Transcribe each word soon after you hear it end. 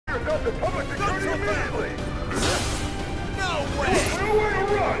yourself to public security immediately! No way! Nowhere to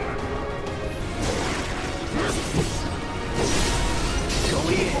run!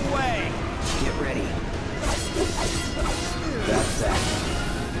 Going away! Get ready. That's that.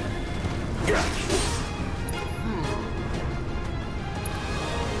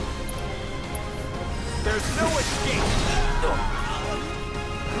 There's no escape!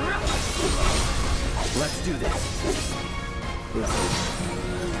 Let's do this.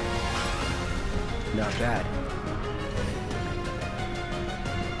 Not bad.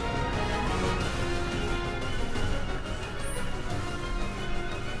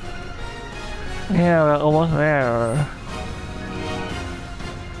 Yeah, we're almost there.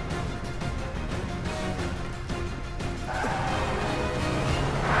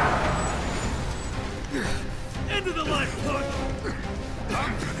 End of the line, punk!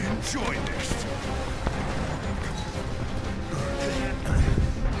 I'm gonna enjoy this.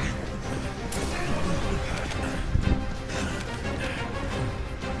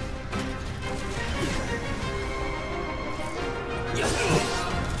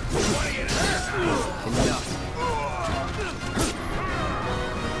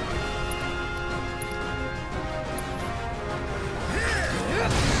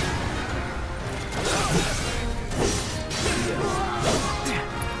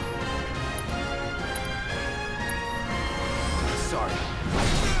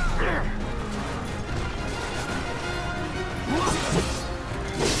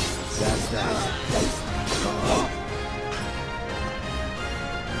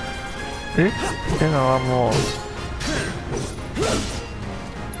 Thế nào là một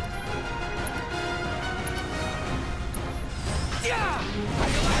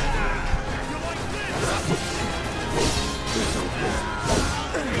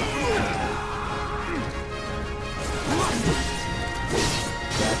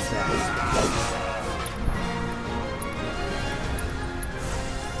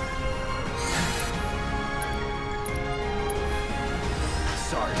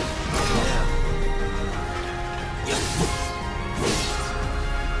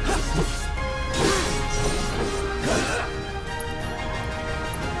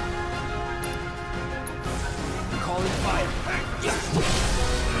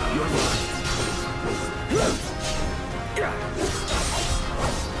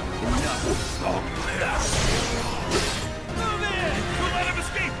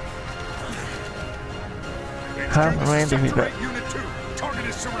Separate Unit 2. Target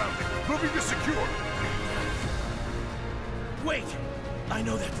is surrounded. Moving to secure. Wait! I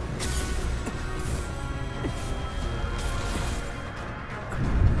know that.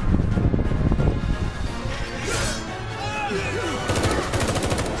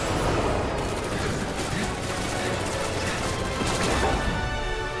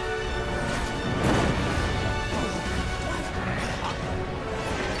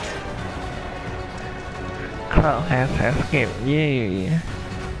 Cloud has escaped, yay!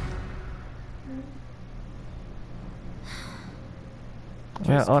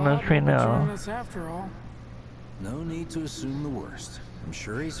 We're on a train now. After all. No need to assume the worst. I'm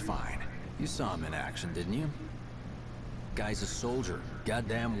sure he's fine. You saw him in action, didn't you? Guy's a soldier.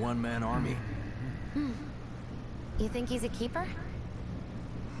 Goddamn one-man army. You think he's a keeper?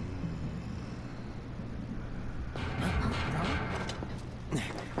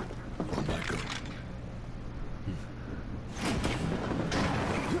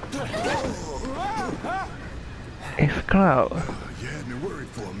 It's Cloud. You had me worried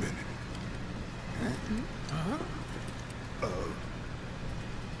for a minute.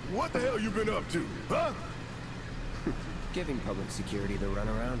 What the hell you been up to, huh? Giving public security the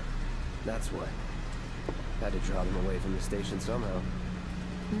runaround. That's what. Had to draw them away from the station somehow.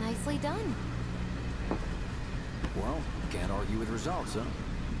 Nicely done. Well, can't argue with results, huh?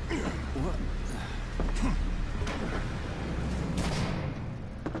 What?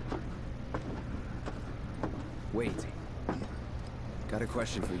 Wait. Got a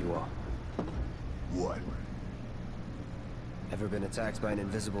question for you all. What? Ever been attacked by an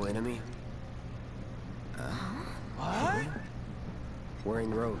invisible enemy? What?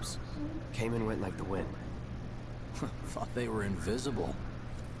 Wearing robes. Came and went like the wind. Thought they were invisible.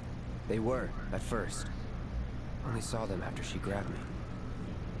 They were, at first. Only saw them after she grabbed me.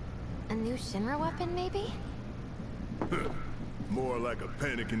 A new Shinra weapon, maybe? More like a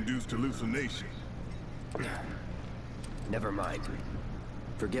panic-induced hallucination. Never mind.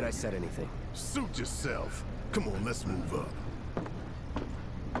 Forget I said anything. Suit yourself. Come on, let's move up.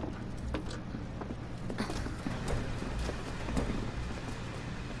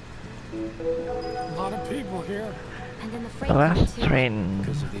 A lot of people here. And in the The freight car last too. train.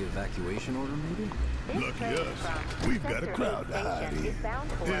 Because of the evacuation order, maybe? Lucky us. We've got a crowd to hide in.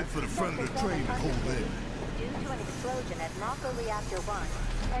 Head for the front of the train and hold there. Due to an explosion at Mako Reactor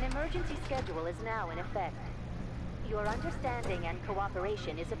 1, an emergency schedule is now in effect. Your understanding and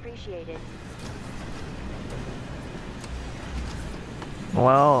cooperation is appreciated.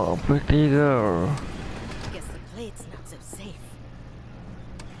 Wow, pretty girl. Guess the plate's not so safe.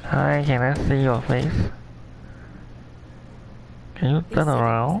 Hi, can I see your face? Can you They turn said it was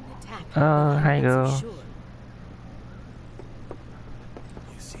around? an attack, Oh, but I'm hi not so girl. sure.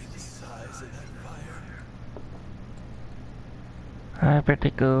 You see the size of that fire? Hi, pretty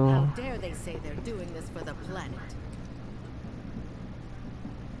How girl. dare they say they're doing this for the planet?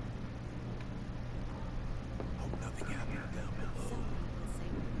 Hope nothing happened down below.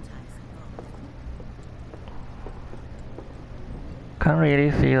 Can't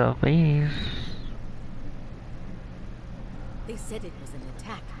really see your face. They said it was an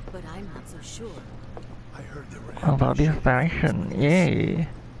attack, but I'm not so sure. I heard there were How about this direction? Yay.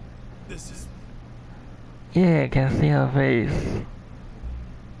 This is Yeah, I can see her face.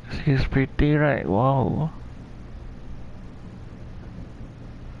 She's pretty, right? Wow.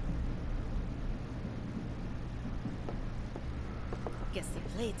 Guess the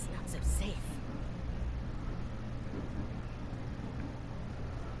plate's not so safe.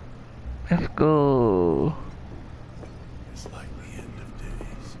 Let's go. it's like the end of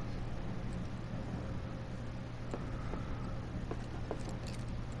days.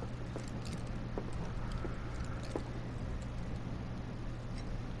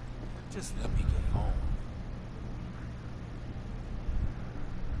 Just let me get home.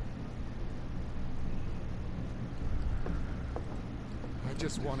 I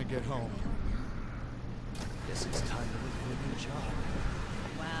just want to get home. Guess it's time to look for a new job.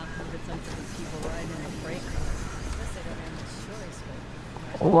 Wow, who would think of people riding in a freight car? Guess they don't have much choice,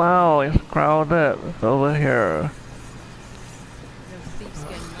 but Wow, it's crowded over here. no sheepskin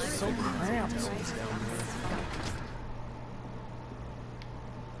knives. So cramped.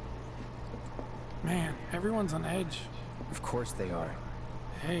 Man, everyone's on edge. Of course they are.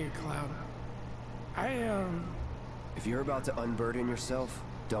 Hey, Cloud. If you're about to unburden yourself,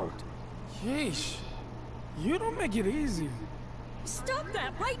 don't. Yeesh. You don't make it easy. Stop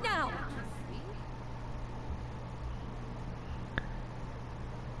that right now!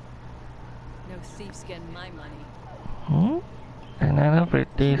 No sheepskin my money. Hmm? Another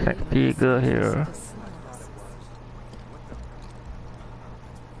pretty sexy girl here.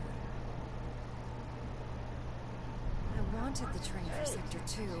 I wanted the train for Sector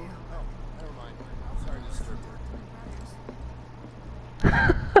 2.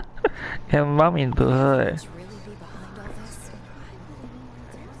 Can bump into her. Could really be behind all this?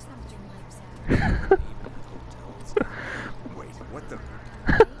 Wait, what the?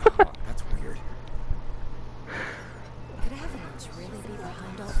 Oh, that's weird. Could Avalanche really be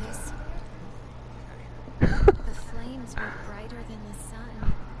behind all this? The flames were brighter than the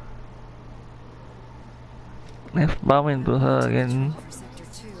sun. Let's bump into her again. For Sector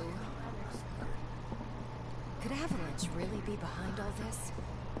 2. Could Avalanche really be behind all this?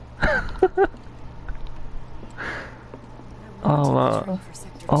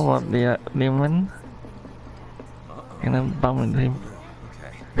 All of the demon. And then bump into him.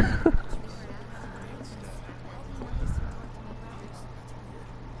 Okay.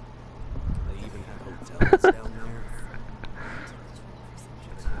 They even have hotels down there.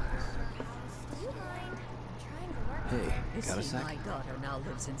 Hey, You got a see, sec? my daughter now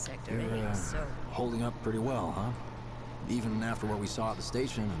lives in Sector You're 8, so holding up pretty well, huh? Even after what we saw at the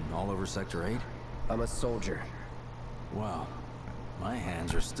station and all over Sector 8? I'm a soldier. Wow. My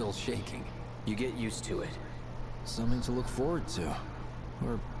hands are still shaking. You get used to it. Something to look forward to.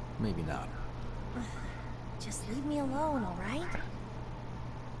 Or maybe not. Just leave me alone, alright?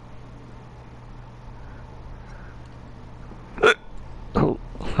 Oh,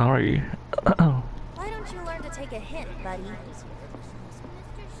 sorry. Why don't you learn to take a hint, buddy?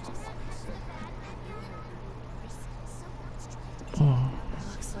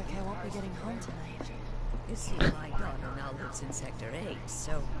 Looks like I won't be getting home tonight. you see, my daughter now lives in Sector 8,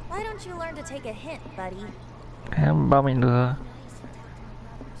 so Why don't you learn to take a hint, buddy? Can bump into her.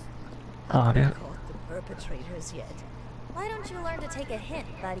 Oh, this. caught the perpetrators yet. Why don't you learn to take a hint,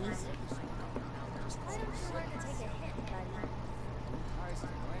 buddy? Why don't you learn to take a hint, buddy?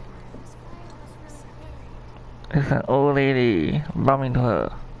 It's an old lady. Bump into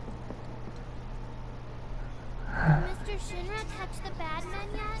her. Mr. Shinra catch the bad men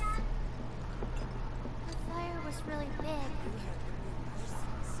yet? The fire was really big.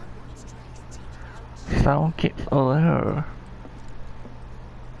 Some kids over here.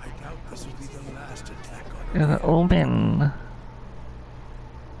 I doubt this will be the last attack on There's an open.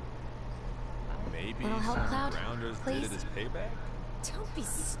 Maybe Little help, some Cloud? grounders did Please? it as payback? Don't be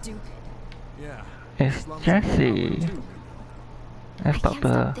stupid. Yeah. It's Slums Jesse. are too. Let's I talk can't to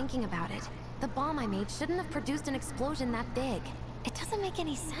stop her. thinking about it. The bomb I made shouldn't have produced an explosion that big. It doesn't make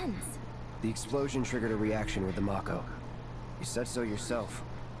any sense. The explosion triggered a reaction with the Mako. You said so yourself.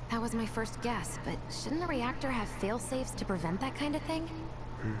 That was my first guess, but shouldn't the reactor have fail-safes to prevent that kind of thing?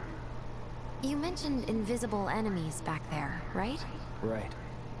 You mentioned invisible enemies back there, right? Right.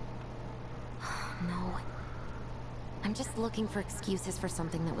 No. I'm just looking for excuses for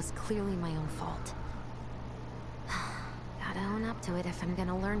something that was clearly my own fault. Gotta own up to it if I'm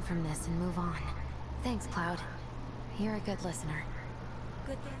gonna learn from this and move on. Thanks, Cloud. You're a good listener.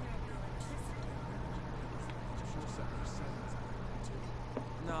 Good thing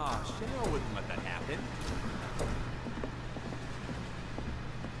Nah, Shinra wouldn't let that happen.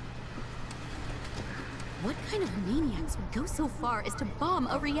 What kind of maniacs would go so far as to bomb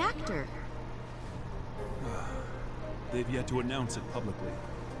a reactor? They've yet to announce it publicly,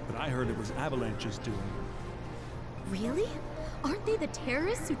 but I heard it was Avalanche's doing. Really? Aren't they the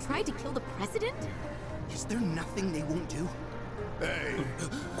terrorists who tried to kill the president? Is there nothing they won't do? Hey,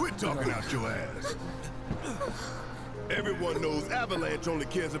 quit talking out your ass. Everyone knows Avalanche only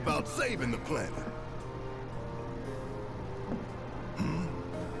cares about saving the planet.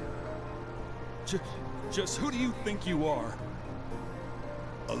 Just who do you think you are?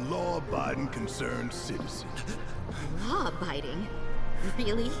 A law-abiding, concerned citizen. Law-abiding?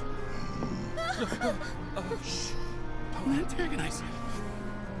 Really? Shh. I'll antagonize him.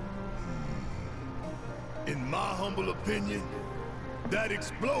 In my humble opinion, that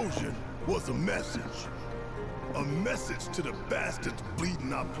explosion was a message. A message to the bastards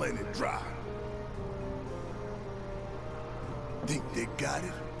bleeding our planet dry. Think they got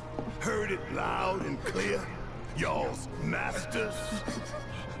it? Heard it loud and clear? Y'all's masters?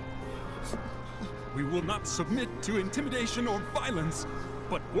 We will not submit to intimidation or violence,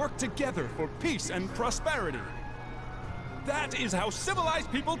 but work together for peace and prosperity. That is how civilized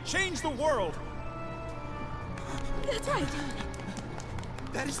people change the world. That's right.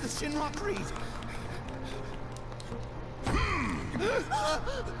 That is the Shinra Creed.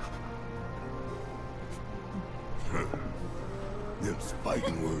 Them's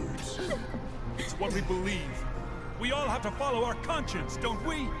fighting words. It's what we believe. We all have to follow our conscience, don't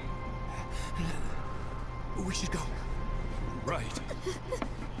we? We should go. Right.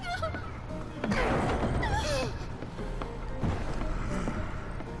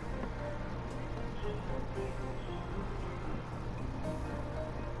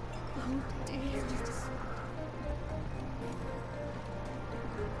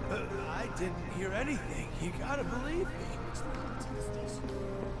 I didn't hear anything. You gotta believe me.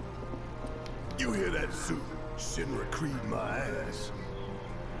 You hear that, Sue? Shinra Creed my ass.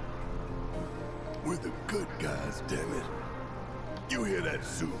 We're the good guys, damn it. You hear that,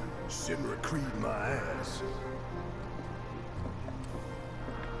 Sue? Shinra Creed my ass.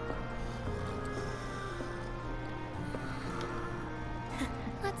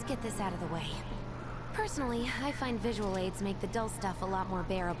 Let's get this out of the way. Personally, I find visual aids make the dull stuff a lot more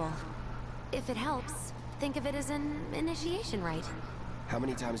bearable. If it helps, think of it as an initiation rite. How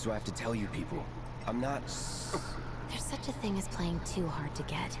many times do I have to tell you people? I'm not... There's such a thing as playing too hard to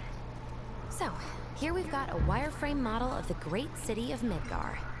get. So, here we've got a wireframe model of the great city of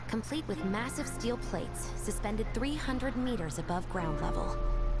Midgar, complete with massive steel plates suspended 300 meters above ground level.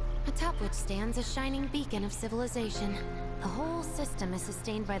 Atop which stands a shining beacon of civilization. The whole system is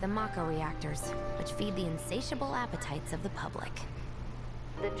sustained by the Mako reactors, which feed the insatiable appetites of the public.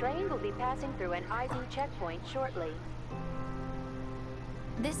 The train will be passing through an ID checkpoint shortly.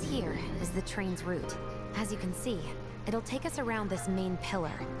 This here is the train's route. As you can see, it'll take us around this main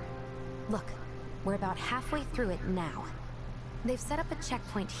pillar. Look, we're about halfway through it now. They've set up a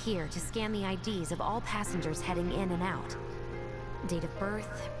checkpoint here to scan the IDs of all passengers heading in and out. Date of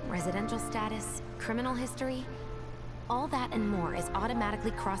birth, residential status, criminal history, all that and more is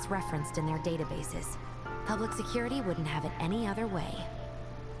automatically cross-referenced in their databases. Public security wouldn't have it any other way.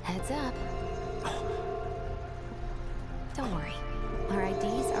 Heads up. Don't worry, our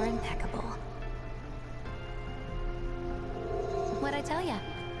IDs are impeccable. What'd I tell ya?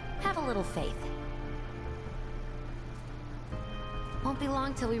 Have a little faith. Won't be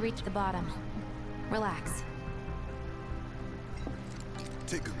long till we reach the bottom. Relax.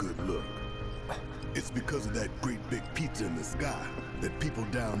 Take a good look. It's because of that great big pizza in the sky that people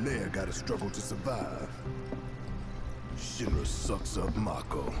down there gotta struggle to survive. Shinra sucks up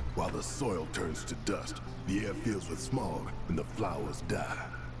Mako while the soil turns to dust. The air fills with smog and the flowers die.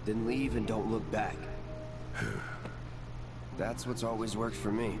 Then leave and don't look back. That's what's always worked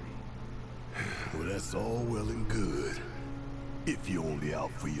for me. Well, that's all well and good. If you're only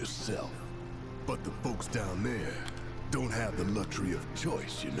out for yourself. But the folks down there don't have the luxury of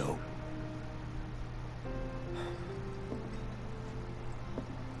choice, you know.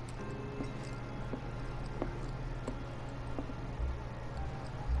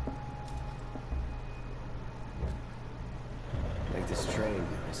 Like this train,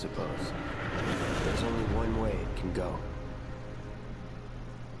 I suppose. There's only one way it can go.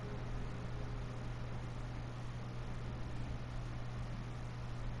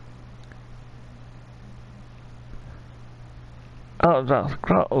 Oh, the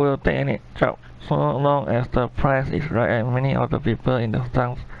scroll will take any job so long as the price is right and many of the people in the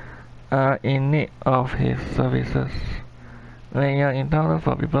slums are in need of his services. Laying out in total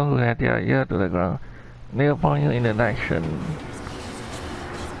for people who had their ear to the ground. They'll point you in the direction.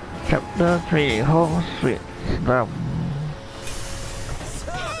 Chapter 3 Home Sweet Slum.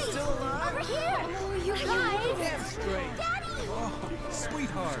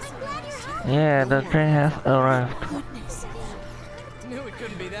 Yeah, the train has arrived. Knew it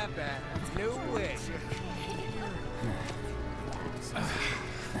couldn't be that bad. No way.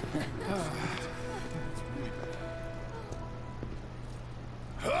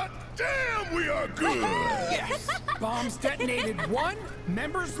 Hot damn, we are good! Yes! Bombs detonated 1,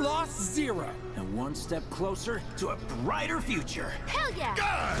 members lost 0. And one step closer to a brighter future. Hell yeah!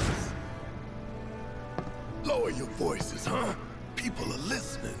 Guys! Lower your voices, huh? People are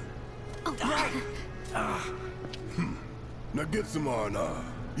listening. Oh, right. Now get some R&R.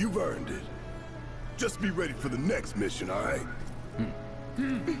 You've earned it. Just be ready for the next mission, all right?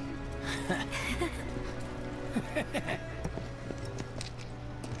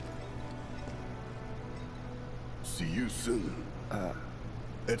 See you soon. At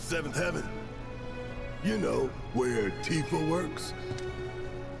 7th Heaven. You know, where Tifa works.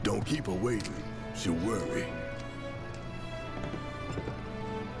 Don't keep her waiting. She'll worry.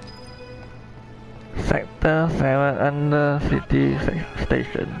 Sector 7 under City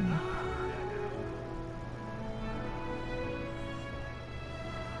Station.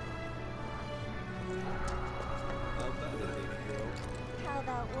 How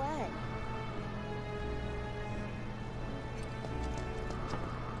about what?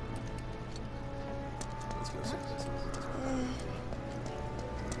 Let's go see this.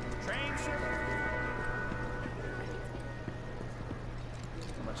 Train sugar.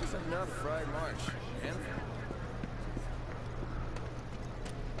 How much is enough fried march?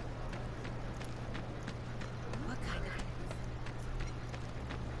 What kind of...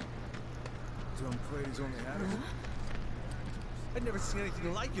 Dumb Clady's only had it. I'd never seen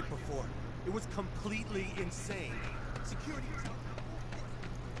anything like it before. It was completely insane. Security was...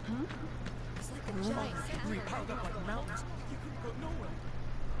 Huh? It's like a giant We piled up like mountains. You couldn't go nowhere.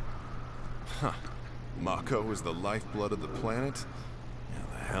 Huh. Mako is the lifeblood of the planet? Yeah,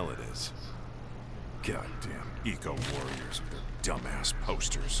 the hell it is. Goddamn eco-warriors with their dumbass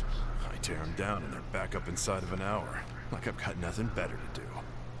posters. I tear them down and they're back up inside of an hour. Like I've got nothing better to do.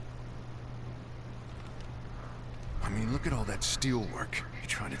 I mean, look at all that steel work. You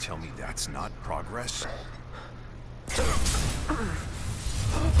trying to tell me that's not progress?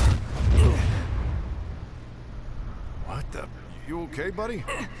 What the... You okay, buddy?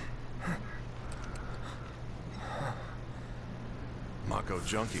 Mako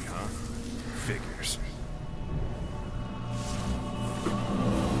junkie, huh? Figures.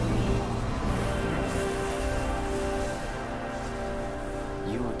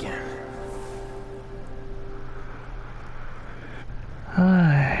 You again.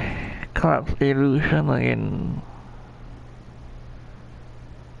 Collapse illusion again.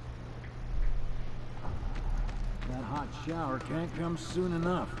 That hot shower can't come soon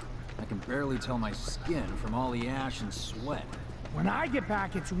enough. I can barely tell my skin from all the ash and sweat. When I get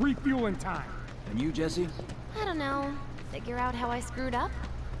back, it's refueling time. And you, Jesse? I don't know. Figure out how I screwed up?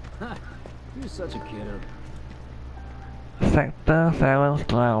 Ha! You're such a kidder. Sector 7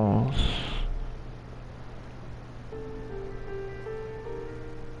 slums.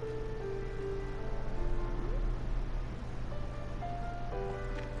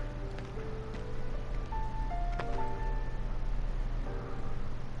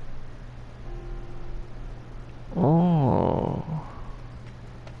 Oh,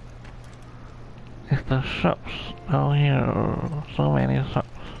 it's the shops down here. So many shops.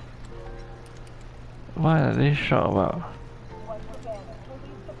 What is this shop about?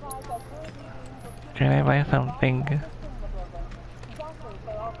 Can I buy something?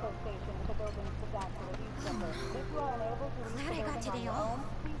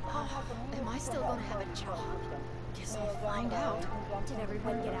 Am I still gonna have a job? Guess I'll find out. Did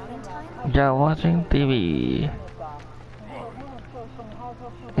everyone get out in time? You're watching TV.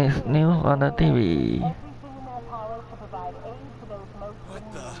 It's news on the TV.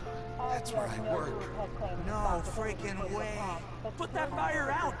 What the? That's where I work. No freaking way. Put that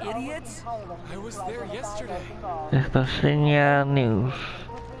fire out, idiots! I was there yesterday. It's the Shinra news.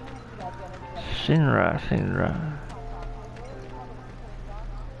 Shinra.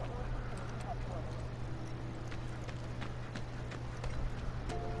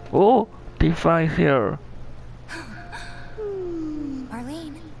 Oh, Tifa is here.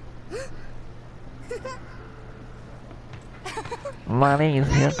 Marlene. Money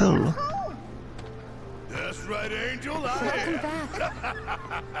is here too. That's right, Angel. Welcome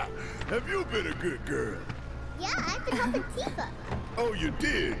back. Have you been a good girl? Yeah, I've been helping Tifa. Oh, you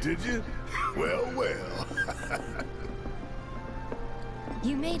did you? Well.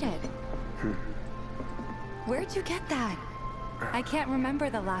 You made it. Where'd you get that? I can't remember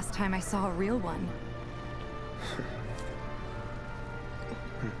the last time I saw a real one.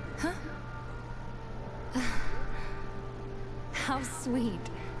 Huh? How sweet.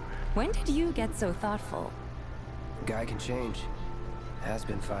 When did you get so thoughtful? Guy can change. Has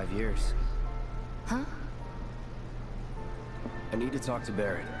been 5 years. Huh? I need to talk to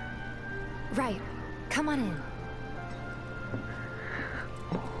Barrett. Right. Come on in.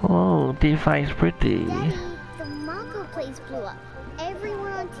 Oh, Tifa is pretty. Daddy, the Mako place blew up.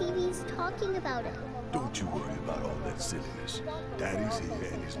 Everyone on TV's talking about it. Don't you worry about all that silliness. Daddy's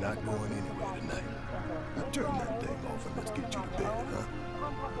here and he's not going anywhere tonight. Now turn that thing off and let's get you to bed, huh?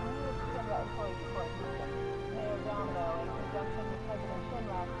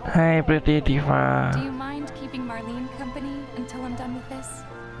 Hi, pretty Tifa. Do you mind keeping Marlene company until I'm done with this?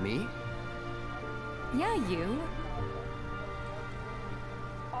 Me? Yeah, you.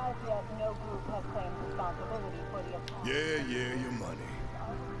 Yeah, your money.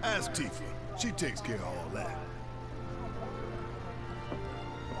 Ask Tifa. She takes care of all that.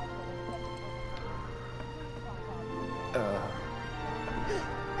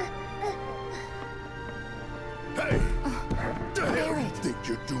 Hey! What the hell you think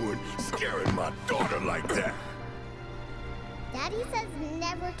you're doing scaring my daughter like that? Daddy says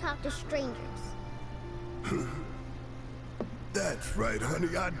never talk to strangers. That's right,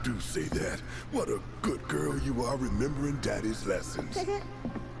 honey. I do say that. What a good girl you are remembering Daddy's lessons.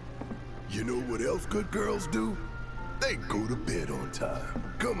 You know what else good girls do? They go to bed on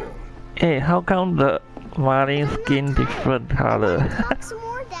time. Come on. Hey, how come the Marine skin different color? Talk some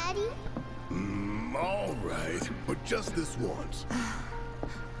more, Daddy. All right, but just this once.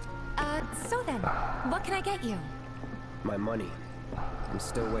 So then, what can I get you? My money. I'm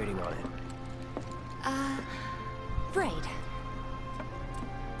still waiting on it. Right.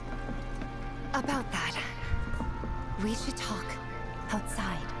 About that. We should talk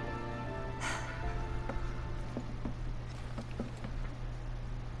outside.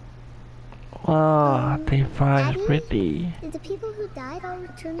 Oh, Tifa is pretty. Did the people who died all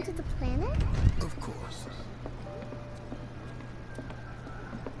return to the planet? Of course.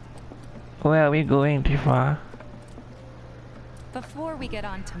 Where are we going, Tifa? Before we get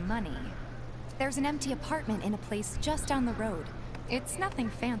on to money, there's an empty apartment in a place just down the road. It's nothing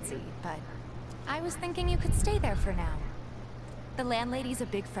fancy, but I was thinking you could stay there for now. The landlady's a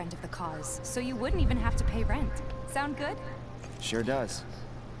big friend of the cause, so you wouldn't even have to pay rent. Sound good? Sure does.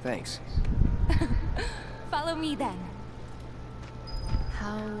 Thanks. Follow me then.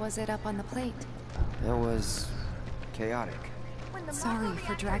 How was it up on the plate? It was chaotic. Sorry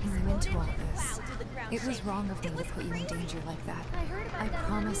for dragging you into all this. It was wrong of me to put you in danger like that. I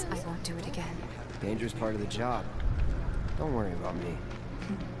promise I won't do it again. Danger's part of the job. Don't worry about me.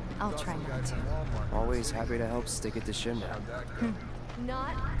 I'll try not to. Always happy to help stick it to Shinra.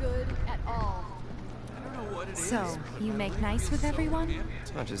 Not good at all. So, you make nice with everyone?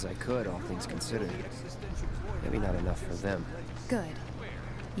 As much as I could, all things considered. Maybe not enough for them. Good.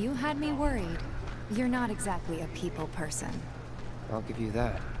 You had me worried. You're not exactly a people person. I'll give you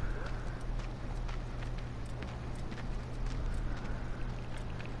that.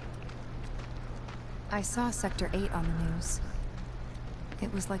 I saw Sector 8 on the news.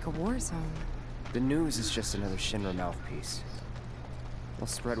 It was like a war zone. The news is just another Shinra mouthpiece. They'll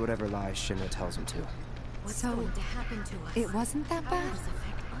spread whatever lies Shinra tells them to. What's going to happen to us? It wasn't that bad?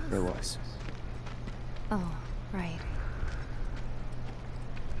 It was. Oh, right.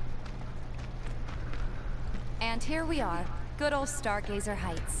 And here we are. Good old Stargazer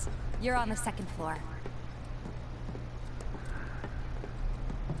Heights. You're on the second floor.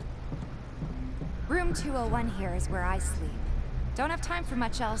 Room 201 here is where I sleep. Don't have time for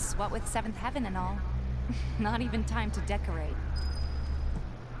much else, what with 7th Heaven and all. Not even time to decorate.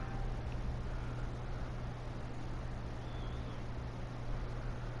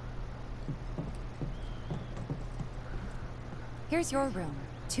 Here's your room,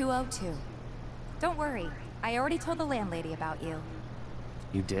 202. Don't worry, I already told the landlady about you.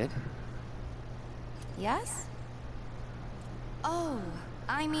 You did? Yes? Oh,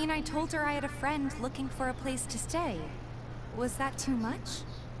 I mean, I told her I had a friend looking for a place to stay. Was that too much?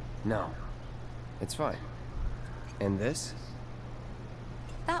 No. It's fine. And this?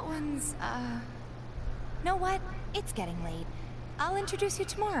 That one's, know what? It's getting late. I'll introduce you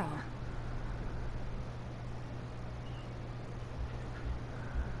tomorrow.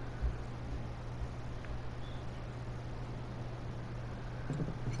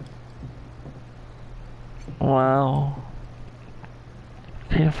 Wow.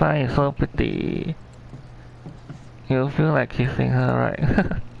 Tifa is so pretty. You feel like kissing her,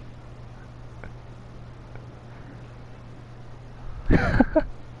 right?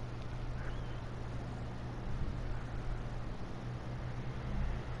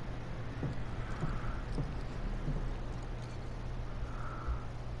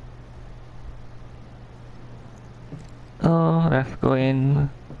 Oh, let's go in.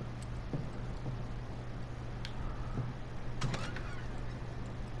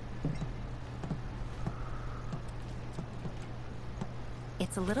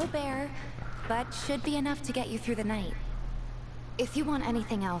 It's a little bare, but should be enough to get you through the night. If you want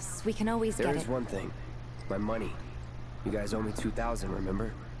anything else, we can always get it. There is one thing. My money. You guys owe me 2,000,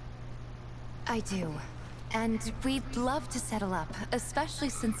 remember? I do. And we'd love to settle up, especially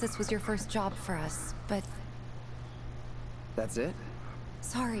since this was your first job for us, but... That's it?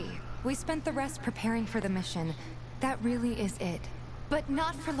 Sorry. We spent the rest preparing for the mission. That really is it. But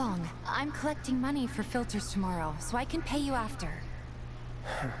not for long. I'm collecting money for filters tomorrow, so I can pay you after.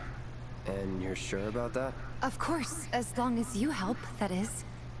 And you're sure about that? Of course, as long as you help, that is.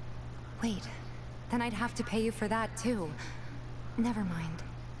 Wait, then I'd have to pay you for that too. Never mind.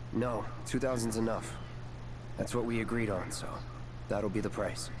 No, 2,000's enough. That's what we agreed on, so that'll be the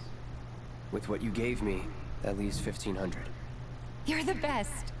price. With what you gave me, that leaves 1,500. You're the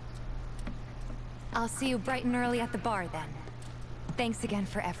best. I'll see you bright and early at the bar then. Thanks again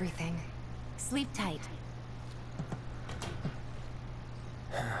for everything. Sleep tight.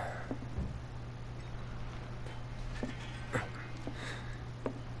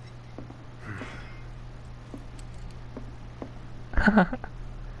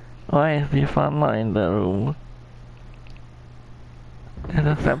 Why is Tifa not in the room? In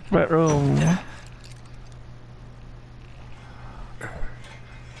a separate room.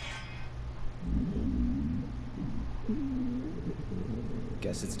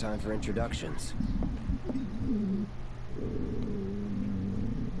 Guess it's time for introductions.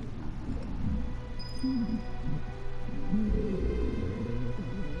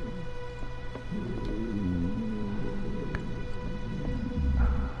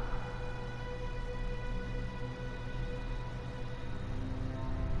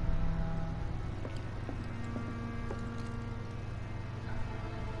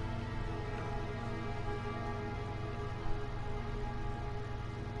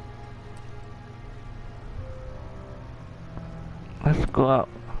 Let's go out.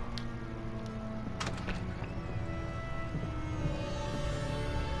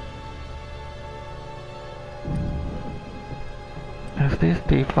 Is this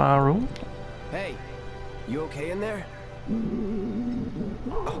Tifa room? Hey, you okay in there?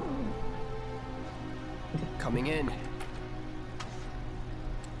 Oh. Coming in.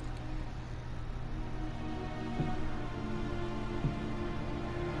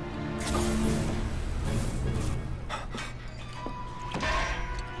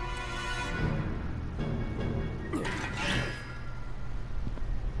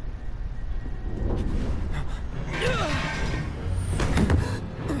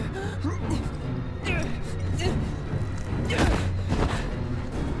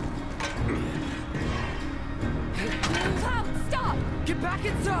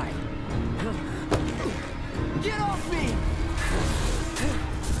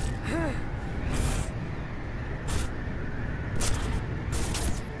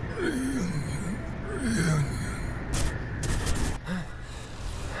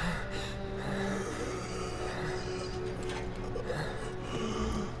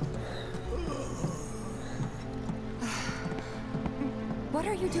 What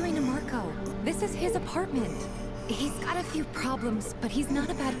are you doing to Marco? This is his apartment. He's got a few problems, but he's not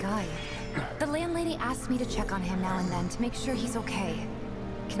a bad guy. The landlady asked me to check on him now and then to make sure he's okay.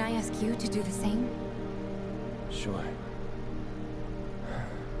 Can I ask you to do the same? Sure.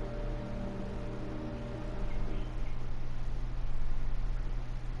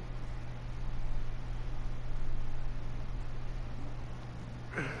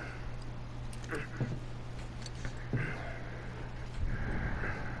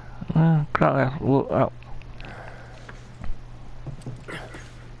 Crowd has woke up.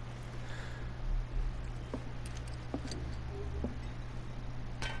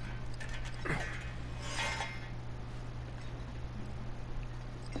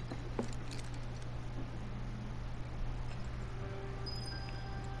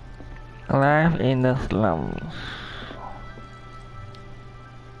 Life in the slums.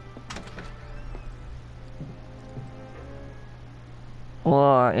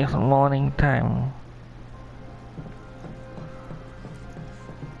 Well, it's morning time.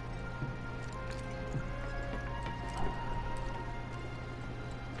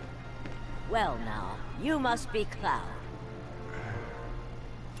 Well now, you must be Cloud.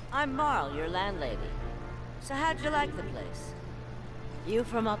 I'm Marl, your landlady. So how'd you like the place? You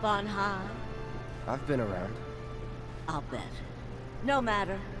from up on high? I've been around. I'll bet. No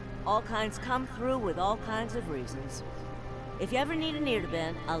matter. All kinds come through with all kinds of reasons. If you ever need an ear to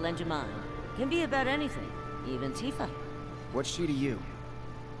bend, I'll lend you mine. Can be about anything, even Tifa. What's she to you?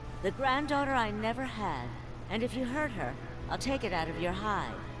 The granddaughter I never had. And if you hurt her, I'll take it out of your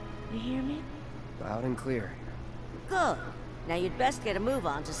hide. You hear me? Loud and clear. Good. Now you'd best get a move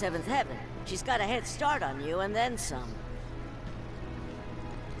on to 7th Heaven. She's got a head start on you and then some.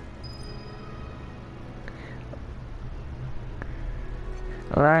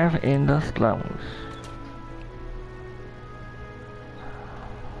 Life in the slums.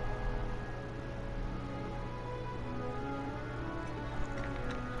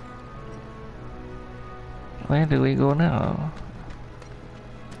 Where do we go now?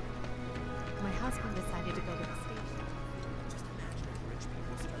 My husband decided to go to the station.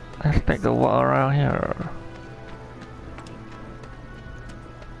 Let's take a walk around here.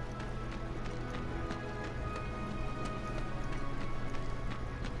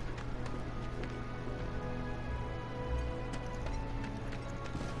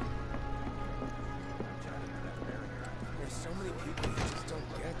 There's so many people who just don't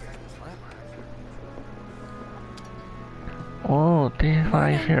get that plan. Oh,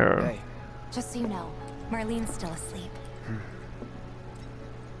 Tifa is here. Hey. Just so you know, Marlene's still asleep.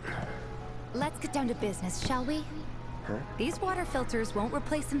 Let's get down to business, shall we? Huh? These water filters won't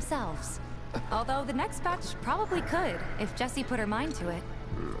replace themselves. Although the next batch probably could, if Jessie put her mind to it.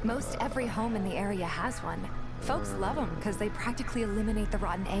 Most every home in the area has one. Folks love them because they practically eliminate the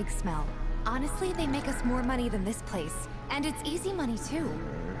rotten egg smell. Honestly, they make us more money than this place. And it's easy money too.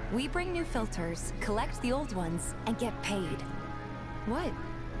 We bring new filters, collect the old ones, and get paid. What?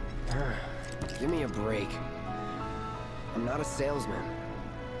 Give me a break. I'm not a salesman.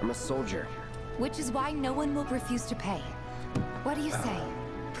 I'm a soldier. Which is why no one will refuse to pay. What do you say?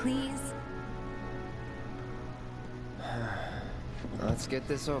 Please? Let's get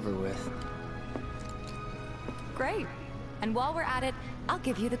this over with. Great. And while we're at it, I'll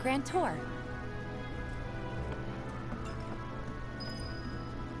give you the grand tour.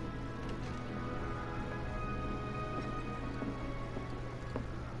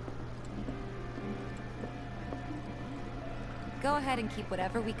 Go ahead and keep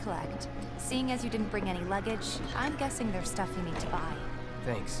whatever we collect. Seeing as you didn't bring any luggage, I'm guessing there's stuff you need to buy.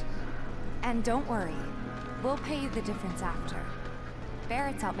 Thanks. And don't worry, we'll pay you the difference after.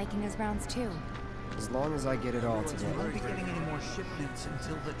 Barrett's out making his rounds too. As long as I get it all We together. won't be getting any more shipments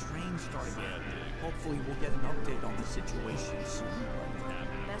until the trains start again. Hopefully we'll get an update on the situation soon.